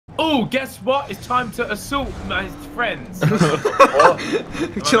Oh, guess what? It's time to assault my friends.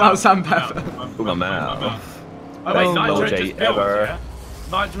 Chill out, Sandpepper. My mouth. Oh wait, Nitro OJ just built, ever.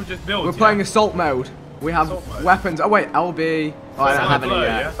 yeah? Nitro just built, We're playing assault mode. We have mode. weapons. Oh wait, LB. Oh, I don't have any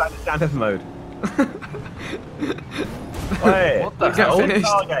yet. Sandpepper mode. Wait, What the hell? Finished.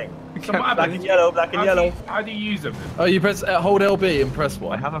 So what Black happens? and yellow, black and yellow. How do you use them? Oh, you press hold LB and press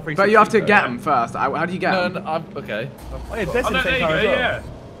Y. I have a free. But you have to get them first. How do you get No, them? no, okay. Wait, Oh, no, there you go, yeah.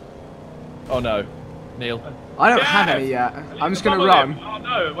 Oh no, Neil. I don't have any yet. I'm just gonna run. Oh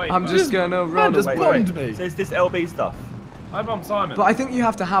no, wait. I'm just gonna run. just Wait, bombed wait. me. So it's this LB stuff. I bombed Simon. But I think you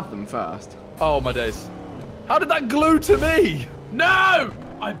have to have them first. Oh my days. How did that glue to me? No!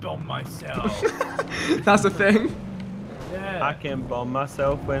 I bombed myself. That's the thing. Yeah. I can bomb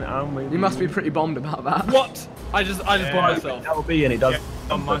myself when I'm with you. You must be pretty bombed about that. What? I just bombed myself. LB and it does.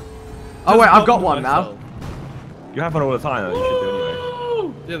 Yeah, on my... Oh wait, I've got Bombed one now. myself. You have one all the time though. You should do anyway.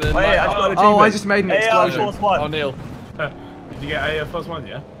 Yeah, then Oh, yeah, I just got an Oh, I achievement. just made an Air explosion. Force One. Oh Neil. Did you get a first one,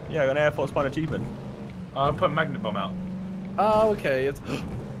 yeah? Yeah, I got an Air Force One achievement. I'll put magnet bomb out. Oh okay. It's.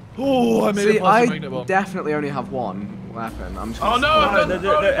 Oh, I made See, a positive I magnet bomb. definitely only have one weapon. I'm just Oh gonna no! I've No, done the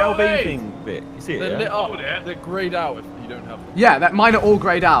roll LB away. thing bit. You see it? They're Yeah? lit up. Oh, yeah. They're grayed out if you don't have them. Yeah, that mine are all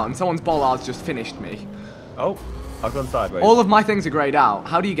grayed out, and someone's bollards just finished me. Oh, I've gone sideways. All of my things are grayed out.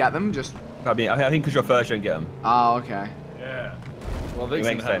 How do you get them? Just. I think because you're first, you don't get them. Oh, okay. Yeah. Well, they It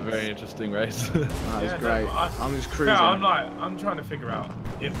makes have a sense. very interesting race. That is Yeah, great. no, I'm just cruising. Yeah, I'm trying to figure out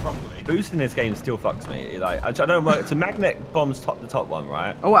it properly. Boosting this game still fucks me. Like I don't know. It's a magnet bomb's the top one,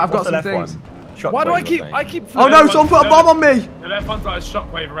 right? Oh, I've got What's the some left things. one? Shockwave, Why do I keep? Oh no! Someone put a bomb on me! The left one's like a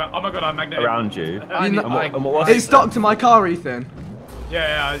shockwave around. Oh my god, I'm magnetic. around you. I You need- know- And what was It's stuck to my car, Ethan.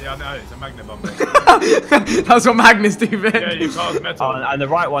 Yeah, I know. It's a magnet bomb. That's what magnets do, Vic. Yeah, your car's metal. Oh, and the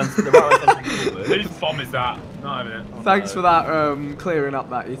right one's forward. Whose bomb is that? Not having it. Thanks for that, clearing up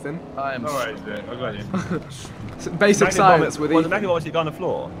that, Ethan. I am. Alright, I got you. Basic science with Well, the Ethan. magnet bomb actually go on the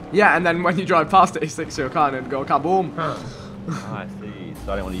floor. Yeah, and then when you drive past it, it sticks to your car and go kaboom. Huh. Oh, I see.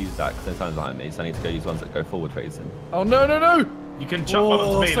 So I don't want to use that because there's times behind me. So I need to go use ones that go forward facing. Oh no no no! You can chuck one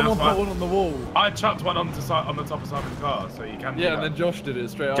onto me, Someone that's put one why. on the wall. I chucked one on the top of Simon's car, so you can do Yeah, that. and then Josh did it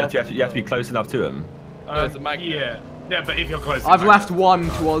straight You have, after. to, you have to be close enough to them. No, it's a magnet. Yeah, but if you're close. I've left one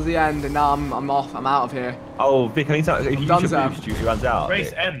towards the end, and now I'm off. I'm out of here. Oh, Vic, I need to, if you Done use your so. boost, you runs out. Race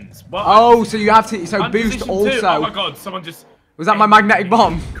Vic. ends. What? Oh, so you have to. So I'm boost position also. two. Oh my god, someone just. Was that my magnetic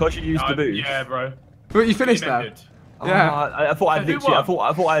bomb? Because you used the boost. Yeah, bro. But you finished Team though. ended. Oh, Yeah. I thought I'd Who literally, I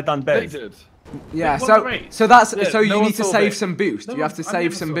won? thought I had done They better. did. Yeah. Who won So the race? so that's Yeah, so no you one need to saw save it. some boost. No You have one- to I save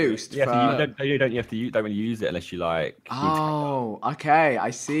never some saw it. boost. Yeah, for- so you don't really use it unless you like. Oh, okay. I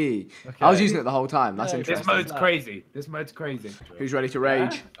see. I was using it the whole time. That's Yeah, This interesting. mode's crazy. This mode's crazy. Who's ready to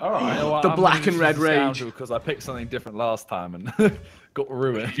rage? All right. Well, The I'm black gonna and red use this rage. scoundrel because I picked something different last time and got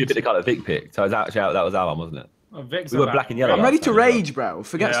ruined. You picked the colour Vic picked, so it was actually that was our one, wasn't it? Oh, Vic's We were about- black and yellow. I'm ready to last time, rage, bro.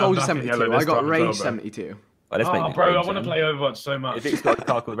 Forget Yeah, I'm Soldier black and 72. yellow I this got time as well, Rage bro. 72. Well, let's make Oh, it bro, I rage, want to then. play Overwatch so much. If it's got a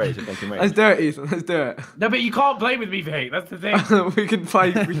car called Rage, it's making Let's rage. do it, Ethan. Let's do it. No, but you can't play with me, Vic. That's the thing. we can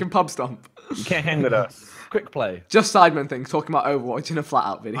play. We can pub stomp. You can't hang with us. Quick play. Just Sidemen things talking about Overwatch in a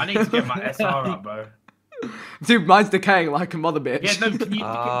Flatout video. I need to get my SR up, bro. Dude, mine's decaying like a mother bitch. Yeah, no, can you?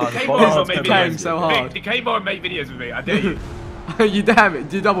 Ah, Decay the more bombs and make decaying videos. so hard. Vic, Decay more and make videos with me. I dare you. you damn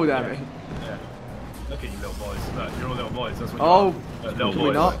it. You double damn it. Yeah. Look at you little boys. Look, you're all little boys. That's what Oh, you are. Little can boys.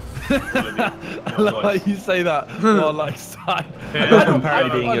 we not? I love how you say that while like side. Yeah. I don't-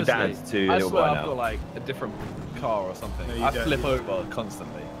 Apparently being your honestly, dad to a I little swear boy I've now. got like a different car or something. No, you I don't. flip over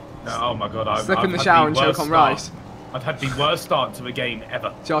constantly. No, oh my god, I've Slip in I've the had shower and worst choke on start. rice. I've had the worst start to a game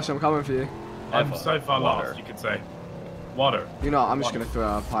ever. Josh, I'm coming for you. I'm Ever. so far Water. lost, you could say. Water. You know, I'm just gonna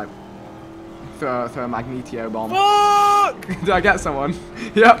throw a pipe. Throw a Magnetio bomb. Fuck! Did I get someone?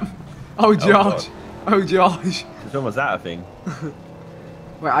 Yep. Oh, Josh. Oh, Josh. When was that a thing?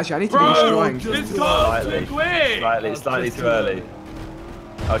 Wait, actually, I need to be Bro, destroying. this car's Slightly. too quick! Slightly too early.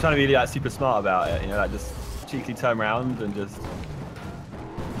 I was trying to be like super smart about it, you know, like just cheekily turn around and just.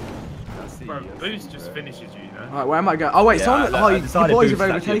 Bro, boost just finishes you, you know? Alright, where am I going? Oh, wait, someone. Oh, I your decided boys boost have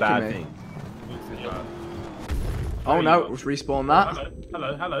is actually a overtaken bad me. thing. Boost is bad. Oh, no, let's respawn that.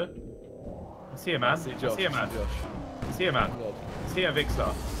 Hello. I see a man. I see a man. I see a man. I see a Vic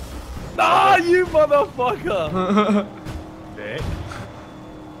star. Ah, you motherfucker! Vic.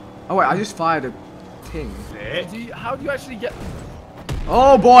 Oh, wait, I just fired a ting. Vic. How do you actually get?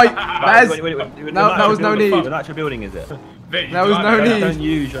 Oh, boy. Right, Bez. wait, No, there was no need. The nitro building is it? Vic, There was no drive it. need. Don't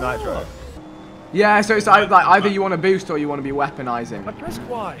use your nitro. Yeah, so it's like either you want to boost or you want to be weaponizing. I pressed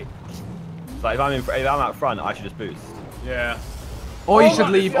Y. So if I'm out front, I should just boost. Yeah. Or you should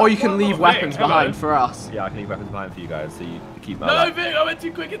leave, or you can leave weapons behind for us. Yeah, I can leave weapons behind for you guys, so you keep my. No, Vic, I went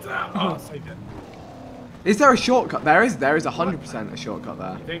too quick into that. Oh, I saved it. Is there a shortcut? There is 100% a shortcut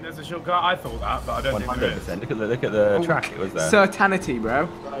there. You think there's a shortcut? I thought that, but I don't think there is. 100%. Look at the track. It was there. Certainty, bro.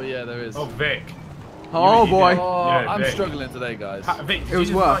 Oh yeah, there is. Oh, Vic. Oh boy. Oh, Yeah, I'm Vic. struggling today, guys. Vic, did It was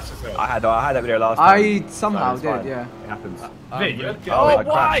you just worse. touch yourself? I had that video last time. I somehow so it's did, fine. yeah. It happens. Vic, you Oh, I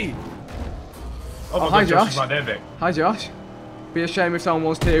why? Oh my hi, God, Josh is Josh. right there, Vic. Hi, Josh. Be a shame if someone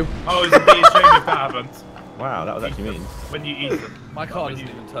was too. Oh, it's a bit of a shame if that happens. Wow, that was actually mean. When you eat them. My car doesn't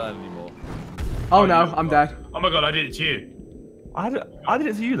even turn anymore. Oh no, I'm dead. Oh my God, I did it to you. I did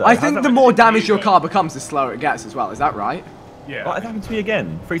it to you though. I How's think that the make more it- damage your car becomes, the slower it gets as well. Is that right? Yeah. What, it happened to me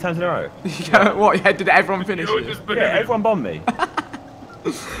again, 3 times in a row. Yeah, what? Yeah, did everyone finish You were it? just Yeah, everyone bombed me.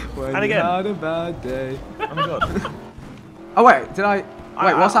 When and you again. had a bad day. Oh my god. Oh wait, did I?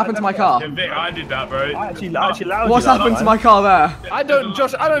 Wait, what's happened to my car? Yeah, Vic, I did that, bro. I actually allowed What's you that happened to time. my car there? I don't,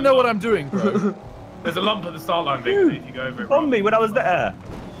 Josh. I don't know what I'm doing, bro. There's a lump at the start line, Vic, if you go over it. Bombed me when I was there.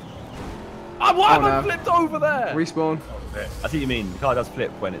 Why am I no. flipped over there? Respawn. Vic. I see what you mean. The car does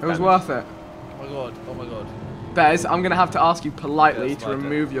flip when it's It was damaged. worth it. Oh my god. Oh my god. Bez, I'm gonna have to ask you politely Yes, to like it.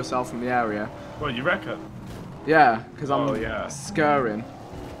 remove yourself from the area. What, you reckon? Yeah, because I'm Oh, yeah. scurrying.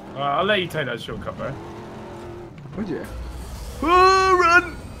 I'll let you take that shortcut, bro. Would you? Oh,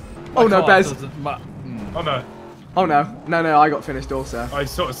 run! Oh no, Bez. Oh no. Oh no. No, I got finished also. I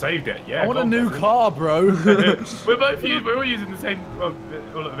sort of saved it, yeah. I want go a on, new Bez. car, bro. We're all using the same. Well,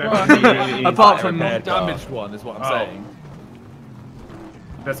 all of them. Really Apart easy from to repair The car. damaged one is what I'm Oh. saying.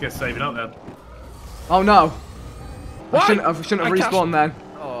 Let's get saving up then. Oh no. What? I shouldn't have I cashed- respawned then.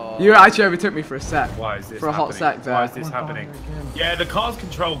 Oh. You actually overtook me for a sec. Why is this For a hot happening? sec there. Why is this happening? Yeah, the car's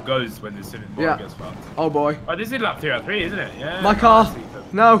control goes when the sim Yeah. gets fucked. Oh boy. Oh, this is lap 3 out of 3, isn't it? Yeah. My car. I see them.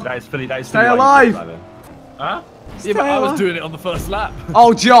 No. That is fully Stay why you alive! flip, Simon. Huh? Yeah, but I was alive. doing it on the first lap.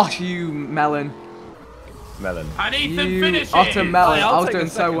 Oh Josh, you melon. Melon. And Ethan You finishes! utter melon. Hey, I'll I was take a doing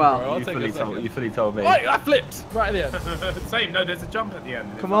so second, well. bro. I'll take a second. You fully told me. Wait, I flipped right at the end. Same, no, there's a jump at the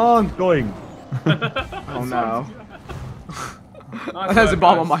end. Come on. Going. Oh no. Nice There's a work,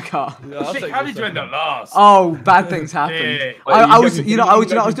 bomb guys. on my car. Yeah, I'll Shit, take how a did you end second. up last? Oh, bad things happened. Yeah. I was, you know, what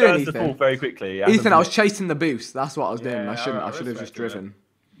I was doing, Burst the fall Ethan. very quickly. Yeah, Ethan, I was chasing the boost. That's what I was doing. Yeah, I shouldn't. I alright, should have just respect it. driven.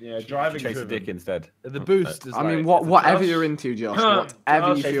 Yeah, driving chase the driven. dick instead. The boost is I mean, like, whatever Josh. you're into, Josh. Huh. Whatever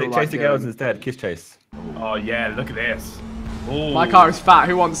you Josh. feel Chase like the girls doing. instead. Kiss chase. Oh yeah, look at this. Ooh. My car is fat.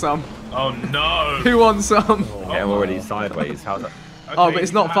 Who wants some? Oh no. Who wants some? Yeah, I'm already sideways. How's that? Oh, Okay, but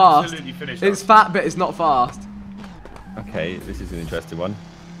it's not you fast. absolutely finished It's up. fat, but it's not fast. Okay, this is an interesting one.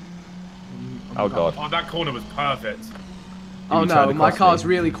 Oh god. Oh, that corner was perfect. Oh You tried no, to my cross car's me.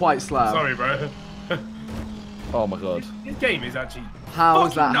 really quite slow. Sorry, bro. oh my god. This game is actually. How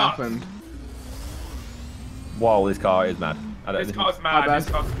has that fucking nuts. happened? Wow, this car is mad. I don't This think car's mad. bad. This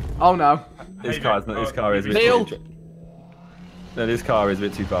car's. Oh no. this Hey, car mate, is this car is a Neil. bit too, no, this car is a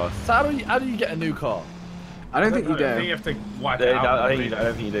bit too fast. So how do you get a new car? I don't think you I think you do. have to wipe I it out.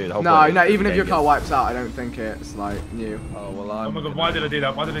 don't think you do. The whole No, point no. is Even the if your game car gets- wipes out, I don't think it's like new. Oh well, Oh I'm. my god, why did I do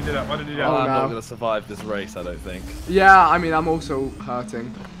that? Why did I do that? Why did I do that? Oh, I'm no. not gonna survive this race. I don't think. Yeah, I mean, I'm also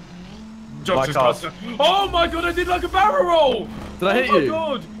hurting. Josh My just car's- got. Oh my god, I did like a barrel roll! Did I hit Oh my you?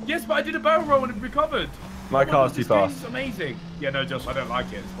 god! Yes, but I did a barrel roll and it recovered. My Oh car's God, too this game's fast. amazing. Yeah, no, Josh, I don't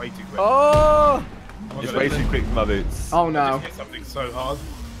like it. It's way too quick. Oh! Oh my It's God, way I too quick for my boots. Oh just no. hit something so hard.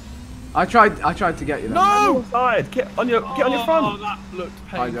 I tried to get you there. No! Side. Get on your Oh, front. that looked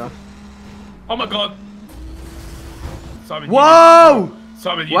Hi, painful. Josh. Oh my god. Simon, Whoa!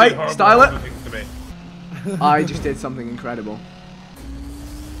 Simon, you Wait, did horrible, style it. horrible things to me. I just did something incredible.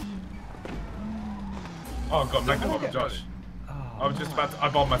 Oh god, make the bomb, Josh. I was just about to. I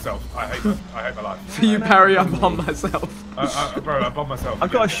bombed myself. I hate my life. For you, Perry, I'm on myself. Bro, I bombed myself.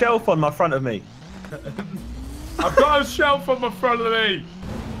 I've got a shelf on my front of me. I've got a shelf on my front of me.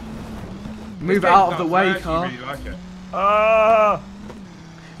 Move This out game's of the nuts. I way, actually car. really like it. Ah!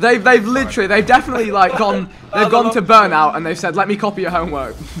 They've definitely like gone. They've gone to burnout and they've said, "Let me copy your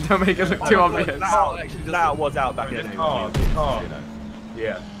homework. Don't make it look too obvious." That was out back in the Oh,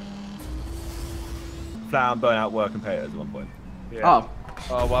 yeah. Flat and burnout were competitors at one point. Yeah. Oh,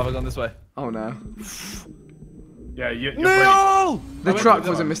 Oh, why have I gone this way? oh no. Yeah, you're No! The truck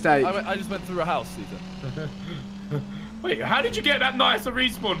was a mistake. I just went through a house, Ethan. Wait, how did you get that nice a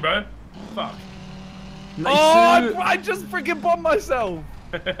respawn, bro? Fuck. Oh, I just freaking bombed myself.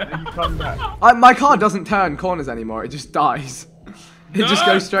 You come back. My car doesn't turn corners anymore. It just dies. It just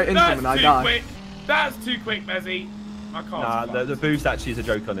goes straight into them and I die. Quick. That's too quick, Mezzy. My car's Nah, the boost actually is a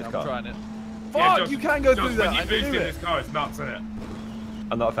joke on this I'm car. trying it. Yeah, Fuck, Josh, you can go Josh, through that. When you I boost knew in it. this car, it's nuts, isn't it?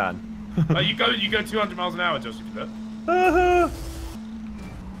 I'm not a fan. Like, you go 200 miles an hour, Josh, if you do.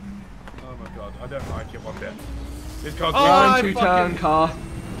 I don't like it one bit. This car's Two-turn car.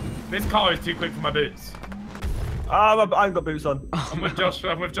 This car is too quick for my boots. I haven't got boots on. I'm with Josh.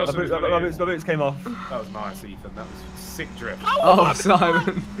 I'm with Josh. My boots came off. That was nice, Ethan. That was sick drift. Oh,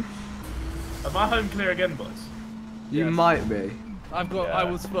 Simon. Am I home clear again, boys? You might be. I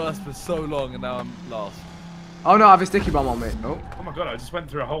was first for so long and now I'm last. Oh no, I have a sticky bomb on me. Oh. Oh my god, I just went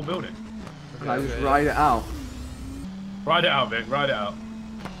through a whole building. Can I just ride it out? Ride it out, Vic. Ride it out.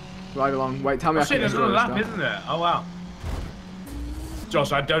 Ride along. Wait, tell me I Shit, can there's destroy another this lap, stuff. isn't there? Oh wow.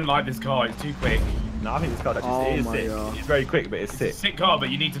 Josh, I don't like this car. It's too quick. No, I think this car actually is sick. God. It's very quick, but it's sick. It's a sick car, but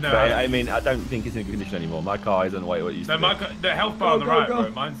you need to know. But, I mean, I don't think it's in good condition anymore. My car isn't what it used to be. The health bar on the Go, right, go.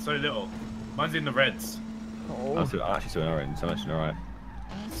 bro. Mine's so little. Mine's in the reds. Oh. I'm actually still in orange. I'm actually alright.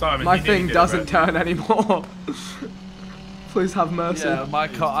 Simon, My you nearly thing did it, doesn't bro. turn anymore. Please have mercy. Yeah, my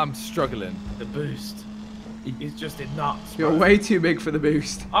car, I'm struggling. The boost is just nuts. You're bro. way too big for the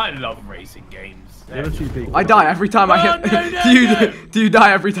boost. I love racing games. Never too big. I die every time I hit. no. Do you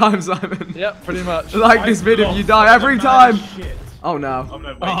die every time, Simon? Yep, pretty much. Like this video, you die every time. Oh no. Oh, no,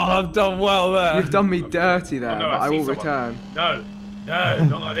 wait. Oh, I've done well there. You've done me dirty there, Oh, no, but I see will someone. return. No,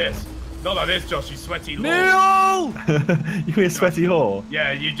 not like this. Not like this, Josh, you sweaty lord. Neil! You mean a sweaty whore?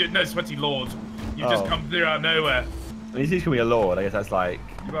 Yeah, you just, no, sweaty lord. You just Oh. come through out of nowhere. I mean, he's going to be a lord. I guess that's like.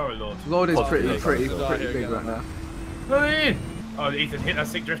 You are a lord. Lord is Possibly. pretty Die here big again. right now. Come in. Oh, Ethan, hit that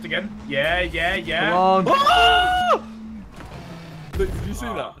sick drift again. Yeah. Come on. Ah! Look, did you see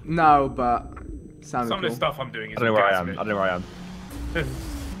that? No, but sounded Some of cool. this stuff I'm doing is I don't know where I am. gas, I don't know where I am.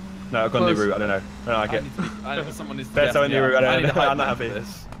 No, I've gone new Close. route. I don't know. I don't like it. Someone needs to Better guess someone me new out. route. I need to I'm not hype happy.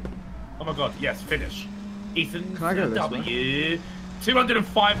 this. Oh my god, yes, finish. Ethan, Can I go this W.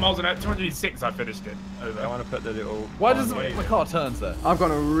 205 miles an hour, 206 I finished it. I Over. want to put the little. Why does wait. my car turns there? I've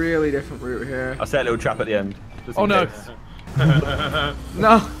gone a really different route here. I'll set a little trap at the end. just Oh in no. case.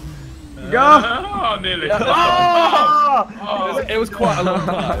 No. Go. Oh, nearly. Oh, It was quite a long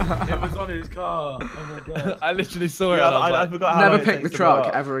time. it was on his car. Oh my god. I literally saw it. Yeah, and I was I like, forgot how Never long it pick the takes to truck blow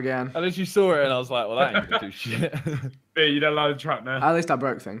up. ever again. I literally saw it and I was like, well, that ain't gonna do shit. B, you don't like the truck now. At least I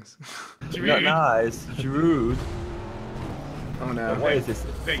broke things. Not nice. Giroud. Oh no. What is this?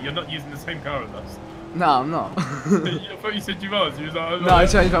 Vic, you're not using the same car as us. No, I'm not. I thought you said you was. You was like, No, I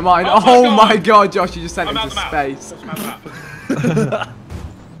changed my mind. Oh Oh, my my god, Josh, you just sent I'm out into the map. space. Just out the map.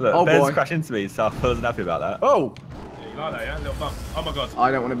 Look, Oh, Ben's boy. crashed into me, so I wasn't happy about that. Oh! Yeah, you like that, yeah? Little bump. Oh my god.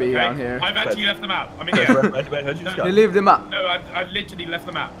 I don't want to be Okay, down here. I've actually left the map. I mean, Where yeah. did you just No, go? You leave the map. No, I literally left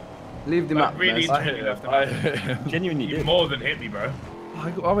the map. Leave the Like, map. really Bez. truly left the I map. hit him. Genuinely You did. more than hit me, bro.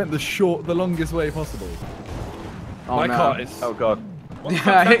 I went the longest way possible. Oh My no. car is. Oh god. What the fuck's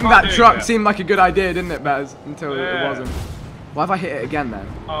Yeah, hitting car that doing truck there? seemed like a good idea, didn't it, Bez? Until Yeah. it wasn't. Why have I hit it again then?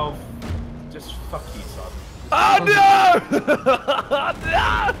 Oh, just fuck you, son. Oh no! No!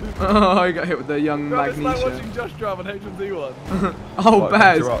 Oh, I got hit with the young Bro, it's like Magnesia. watching Josh drive on H1Z1. Oh, What,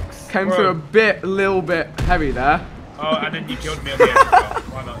 Bez, into rocks? came Bro. through a little bit heavy there. Oh, and then you killed me at the end. Oh,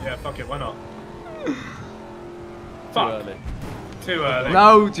 why not? Yeah, fuck it, why not? Fuck. early. Too early.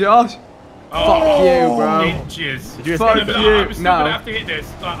 No, Josh. Oh, Fuck you, bro. Inches. Did you Fuck escape No, it? but you. I'm still No. gonna have to hit this.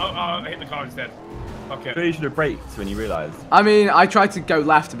 I hit the car instead. Fuck So it. you should have braked when you realised. I mean, I tried to go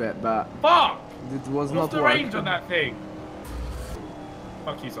left a bit, but Fuck! it was What's not the working. range on that thing?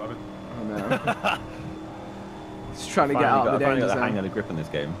 Fuck you, Simon. Oh no. Just trying to get Finally out of the got- finally danger got the hang zone. of the grip on this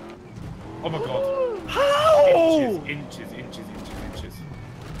game. Oh my god. How? Inches. Ethan's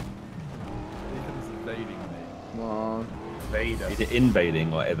evading me. Come on. Vader. Is it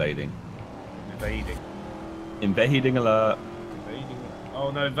invading or evading? Invading. Invading alert. Invading.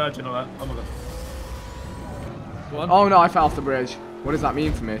 Oh no, virgin alert. Oh my god. Go on. Oh no, I fell off the bridge. What does that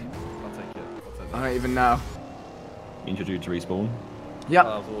mean for me? I'll take it. I'll take I don't even know. Introduced to respawn. Yep,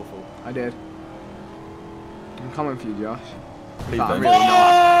 That was awful. I did. I'm coming for you, Josh. Please But I'm don't. really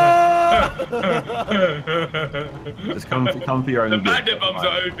not. Just come for your own The good. magnet bombs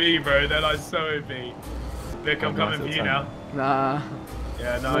are OP, bro. They're like so OP. Vic, I'm Oh, coming nice for you little now. Nah.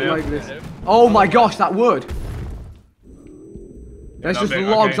 Yeah, no, Not yeah. like this. Oh my gosh, that wood. There's no, just Vic,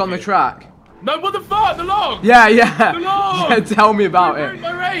 logs okay, on the Vic. track. No, what the fuck? The log! Yeah, yeah. The log! Yeah, tell me about You it. ruined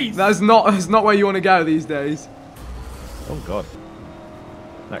my race! That's not where you want to go these days. Oh god.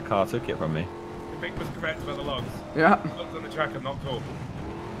 That car took it from me. Vic was correct about the logs. Yeah. Logs on the track are not cool.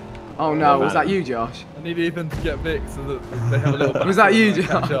 Oh no, Oh, was man. that you, Josh? I need Ethan to get Vic so that they have a little. Was that you,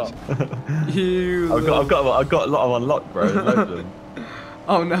 battle and Josh? catch up. You. I've got a lot of unlocked, bro. There's loads of them.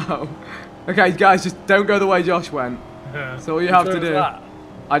 Oh no. Okay, guys, just don't go the way Josh went. That's all you have to Who's do. that?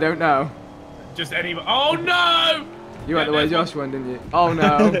 I don't know. Just any. Oh no! You went the Yeah, way there's Josh went, didn't you? Oh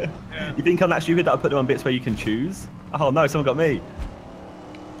no. Yeah. You think I'm that stupid that I put them on bits where you can choose? Oh no, someone got me.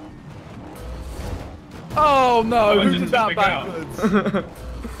 Oh no, I who just did that pick it up. backwards?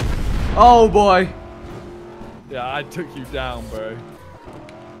 Oh boy. Yeah, I took you down, bro.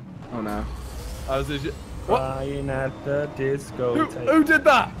 Oh no. I was legit. What? Crying at the disco. Who did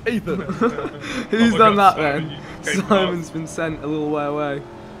that? Ethan. Who's my done God, that Simon, then? you came Simon's been sent a little way away.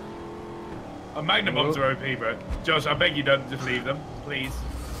 Magnum bombs are OP, bro. Josh, I beg you don't just leave them, please.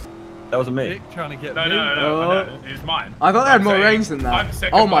 That wasn't me. Nick trying to get No, me. no, no, Oh. no, it was mine. I thought they had I'm more saying range than that. I'm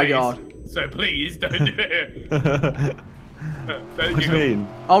second Oh my place, god. So please don't do it. What do you mean?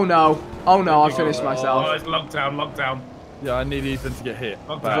 Oh no. Oh no, I finished Oh, myself. it's lockdown, lockdown. Yeah, I need Ethan to get hit.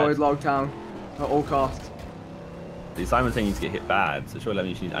 Lockdown. Avoid Logtown at all costs. See, Simon's saying you need to get hit bad, so surely I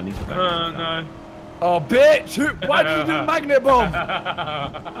need to. No. Oh, bitch! Why did you do the magnet bomb?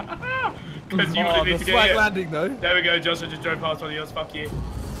 Because you Oh, really the need to get swag hit. landing though. There we go, Josh. I just drove past one of yours. Fuck you.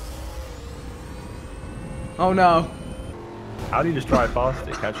 Oh no. How do you just drive past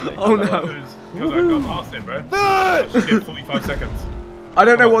it casually? Oh no. Because I got past it, bro. Just get 45 seconds. I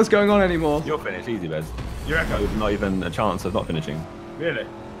don't know what's going on anymore. You're finished, easy, Bez. You reckon? Not even a chance of not finishing. Really?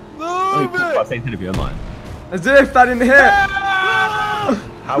 Oh, Move it! I think interview online. As if that didn't hit.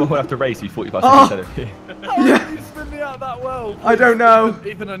 How will we have to race you 45 Oh. seconds instead of How did you spin me out that well? I don't know.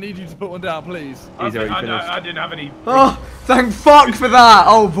 Ethan, I need you to put one down, please. He's already finished. I didn't have any. Oh, thank fuck for that.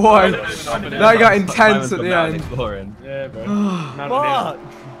 Oh boy. That That got intense at the end. Exploring. Yeah, bro. Fuck!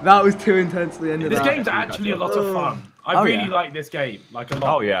 That was too intense at the end of This that. game's actually a lot of fun. I Oh, really yeah. like this game. Like a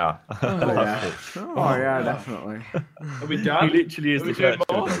lot. Oh yeah. Oh yeah. Oh yeah, definitely. Are we done? He literally is Are we the doing church.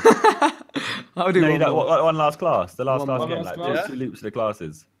 more? I'll do No, one that more. one last class. The last One class more. again. One Like last just class? 2 loops of the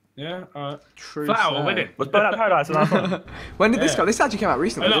classes. Yeah, alright. True. Flatout, say. we're winning. Was Burnout Paradise the last one? When did this Yeah. go? This actually came out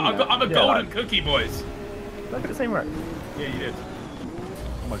recently, Look, didn't it? I'm a Yeah, golden like- cookie, boys. Look at the same wreck. Yeah, you did.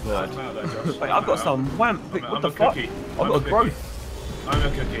 Oh my That's god. mad, though, Josh. Wait, I've got some wamp. I'm What a the fuck? cookie. I've I'm got a a cookie. growth. I'm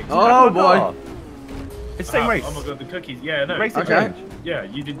a cookie. Oh boy. It's the same race. Oh my god, the cookies. Yeah, no. Race Okay. change. Yeah,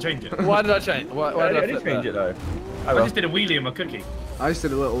 you didn't change it. Why did I change? Why I did I did flip change that? it though. I just did a wheelie in my cookie. I just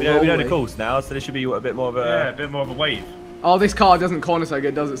did a little We know the rollie. course now, so there should be a bit more of Yeah, a a. bit more of a wave. Oh, this car doesn't corner so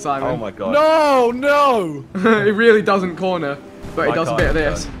good, does it, Oh Simon? my god. No, no! It really doesn't corner, but it My does a car bit of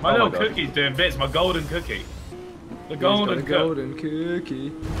does. this. My Oh my little God. cookie's doing bits. My golden cookie. The He's got golden a cookie. golden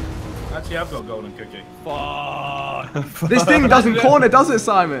cookie. Actually, I've got a golden cookie. Fuck! This thing doesn't corner, does it,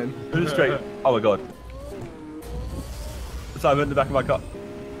 Simon? Just straight. Oh my god. Simon, in the back of my car.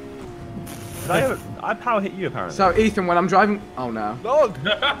 I power hit you apparently. So, Ethan, when I'm driving... Oh, no. Dog!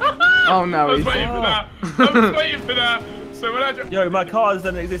 Oh, no, I was Ethan. waiting for that. I was waiting for that. So when I Yo, my car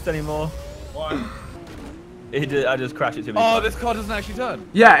doesn't exist anymore. Why? I just crashed it to me. Oh, this car doesn't actually turn.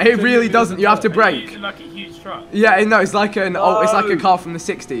 Yeah, it really doesn't. You have to Are you brake. using like a huge truck? Yeah, no, it's like an... Oh, it's like a No. car from the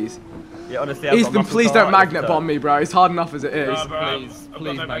 60s. Yeah, honestly, I've got a Ethan, muscle please car, don't I magnet just, bomb me, bro. It's hard enough as it is. No, bro, Please, I've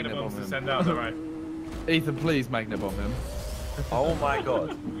please got no magnet magnet bombs bomb to him. send out, alright. Ethan, please magnet bomb him. Oh my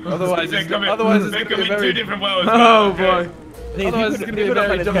god. Otherwise, They're it's coming, otherwise it's they're going to be coming two very... different worlds. Oh, okay. boy. If Otherwise, it's you gonna be could a have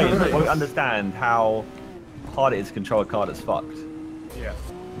very played this game, different you won't race. understand how hard it is to control a car that's fucked. Yeah,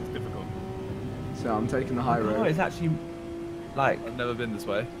 it's difficult. So, I'm taking the high No, road. it's actually like, I've never been this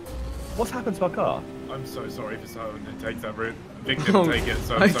way. what's happened to my car? I'm so sorry for someone who takes that route. Vic didn't Oh, take it,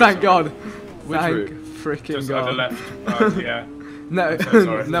 so oh, I'm so thank sorry. God. Which Thank route? freaking Just over God. left. Yeah. No, so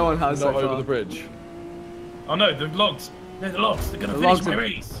sorry. no one has Not so over far. the bridge. Oh no, the logs. No, the logs. They're gonna The finish logs my are-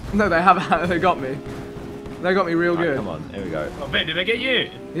 race. No, they haven't. They got me. They got me real Right, good. come on, here we go. Oh, Vic, did they get you?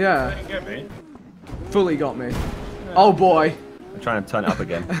 They Yeah, didn't get me. fully got me. Oh boy. I'm trying to turn it up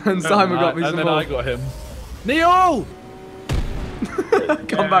again. And Simon got me and some then more. I got him. Neil!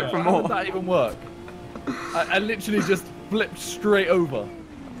 Come back for How more. did that even work? I literally just flipped straight over.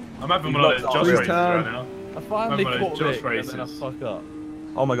 I'm having You one of those blocked Josh off. races right now. I finally Remember caught those Vic Josh and then I races? fuck up.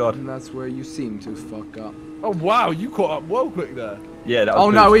 Oh my god. And that's where you seem to fuck up. Oh wow, you caught up well quick there. Yeah, that was Oh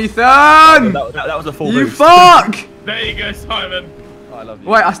no, boost. Ethan! That was a full You boost. fuck! There you go, Simon. Oh, I love you.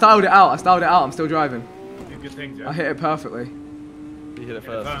 Wait, I styled it out. I styled it out. I'm still driving. Good thing, Joe. I hit it perfectly. You hit it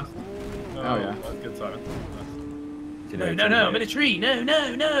First. first. Oh, yeah. That's good, Simon. You No, know, no, no, I'm in a tree. No,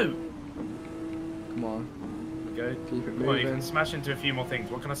 no, no. Come on. Go. Keep it Come on, you can moving. smash into a few more things.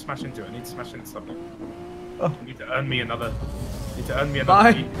 What can I smash into? I need to smash into something. Oh. You need to earn me another. You need to earn me Bye.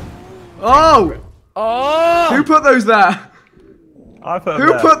 another. Oh! Oh! Who put those there? I put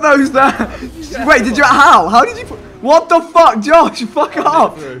Who put those there? Wait, did you? How? How did you put? What the fuck, Josh? Fuck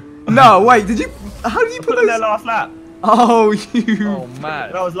up! No, wait, did you? How did you put in their those? last lap? Oh, you. Oh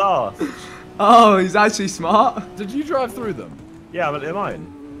man. That was last. Oh, he's actually smart. Did you drive through them? Yeah, but they're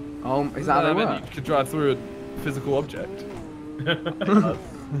mine. Oh, is that how they work? You could drive through a physical object.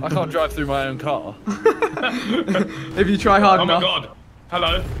 I can't drive through my own car. If you try hard Oh my enough. god.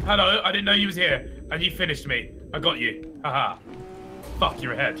 Hello. Hello. I didn't know you was here. And you finished me. I got you. Haha. Fuck,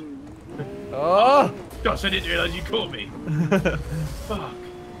 you're ahead. Oh! Gosh, I didn't realise you caught me. Fuck.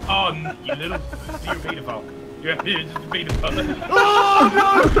 Oh, you little... You're a paedophile. You're just a paedophile. Oh,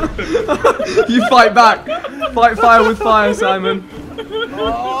 no! You fight back. Fight fire with fire, Simon.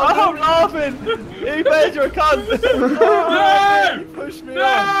 Oh, I'm laughing! He bet you're a cunt! No! You pushed me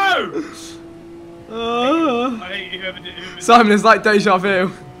No! Uh, I hate whoever did it. Simon is like deja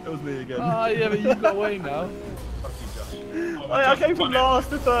vu. It was me again. Ah, yeah, but you've got away now. Fuck you, Josh. Oh, I came from last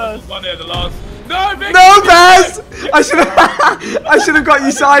to first. One there, the last. No, Vic! No, Bez! I should have got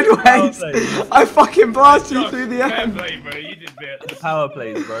you sideways. I fucking blasted you through the Fair end. play, bro. You did bits. Power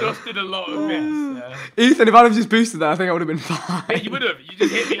plays, bro. Josh did a lot of bits. Yeah. Ethan, if I'd have just boosted that, I think I would have been fine. Yeah, you would have. You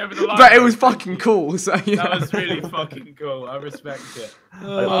just hit me over the line. But it was fucking cool, so you know. That was really fucking cool. I respect it.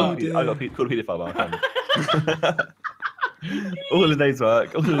 Oh, dear. I got called a paedophile by my friend. All the days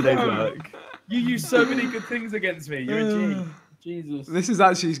work. All the days work. You use so many good things against me. You're a G. Jesus. This is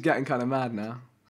actually getting kind of mad now.